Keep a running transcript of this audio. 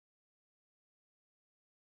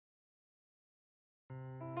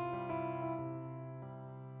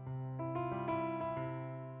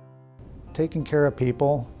taking care of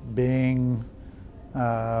people, being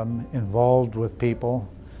involved with people,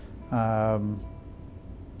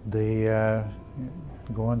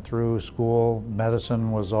 going through school,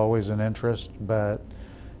 medicine was always an interest, but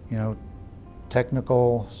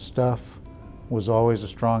technical stuff was always a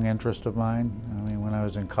strong interest of mine. I mean, when I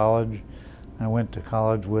was in college, I went to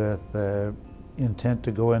college with the intent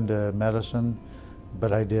to go into medicine,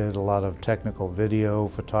 but I did a lot of technical video,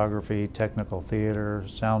 photography, technical theater,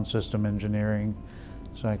 sound system engineering.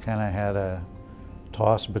 So I kind of had a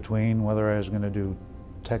toss between whether I was going to do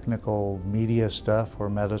technical media stuff or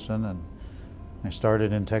medicine. And I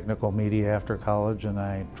started in technical media after college, and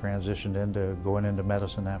I transitioned into going into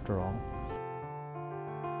medicine after all.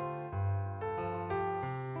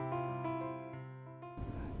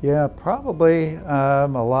 Yeah, probably a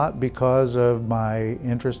lot because of my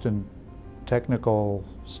interest in technical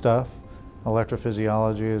stuff.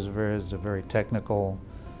 Electrophysiology is a very technical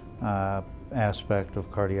aspect of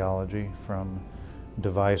cardiology, from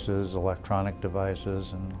devices, electronic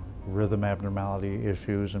devices, and rhythm abnormality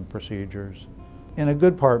issues and procedures. In a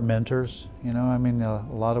good part, mentors. I mean, a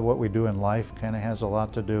lot of what we do in life kind of has a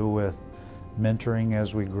lot to do with mentoring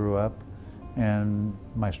as we grew up. And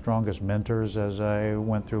my strongest mentors as I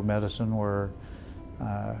went through medicine were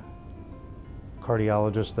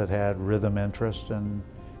cardiologists that had rhythm interest, and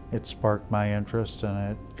it sparked my interest,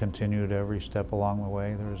 and it continued every step along the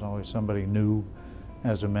way. There was always somebody new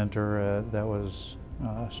as a mentor that was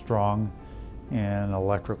strong in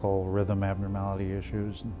electrical rhythm abnormality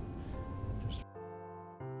issues.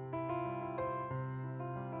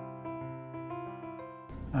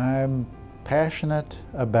 I'm passionate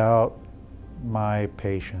about my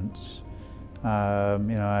patients.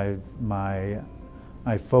 I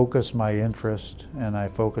focus my interest and I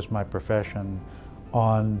focus my profession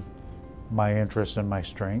on my interests and my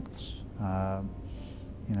strengths. I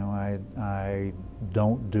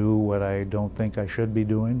don't do what I don't think I should be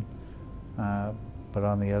doing, but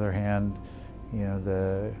on the other hand,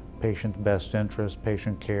 the patient's best interest,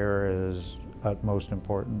 patient care is utmost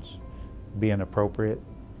importance. Being appropriate,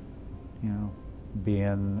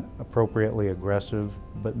 being appropriately aggressive,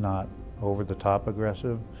 but not over the top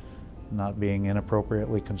aggressive, not being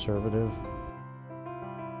inappropriately conservative.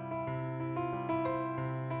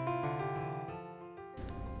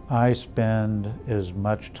 I spend as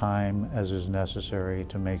much time as is necessary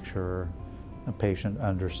to make sure a patient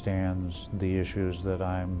understands the issues that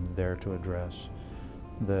I'm there to address.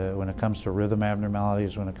 When it comes to rhythm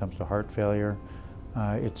abnormalities, when it comes to heart failure,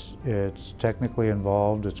 it's technically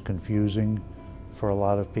involved, it's confusing for a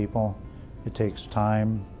lot of people. It takes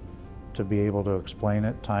time to be able to explain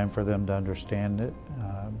it, time for them to understand it,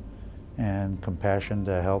 and compassion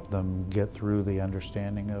to help them get through the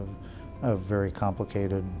understanding of very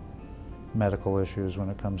complicated medical issues when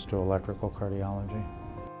it comes to electrical cardiology.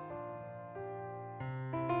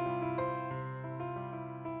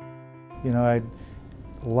 I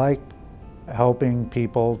like helping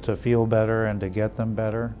people to feel better and to get them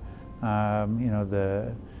better.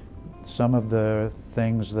 Some of the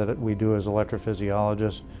things that we do as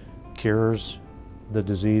electrophysiologists cures the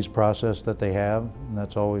disease process that they have, and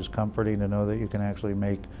that's always comforting to know that you can actually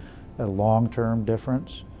make a long-term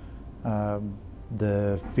difference.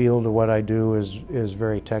 The field of what I do is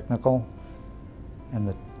very technical, and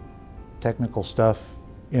the technical stuff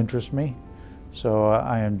interests me. So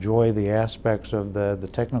I enjoy the aspects of the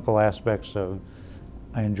technical aspects of,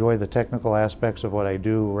 I enjoy the technical aspects of what I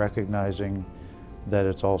do, recognizing that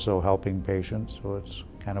it's also helping patients, so it's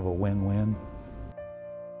kind of a win-win.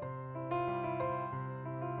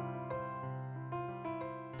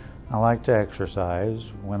 I like to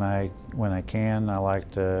exercise. When I can, I like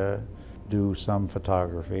to do some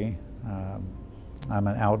photography. I'm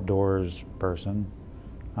an outdoors person.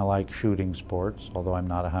 I like shooting sports, although I'm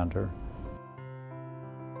not a hunter.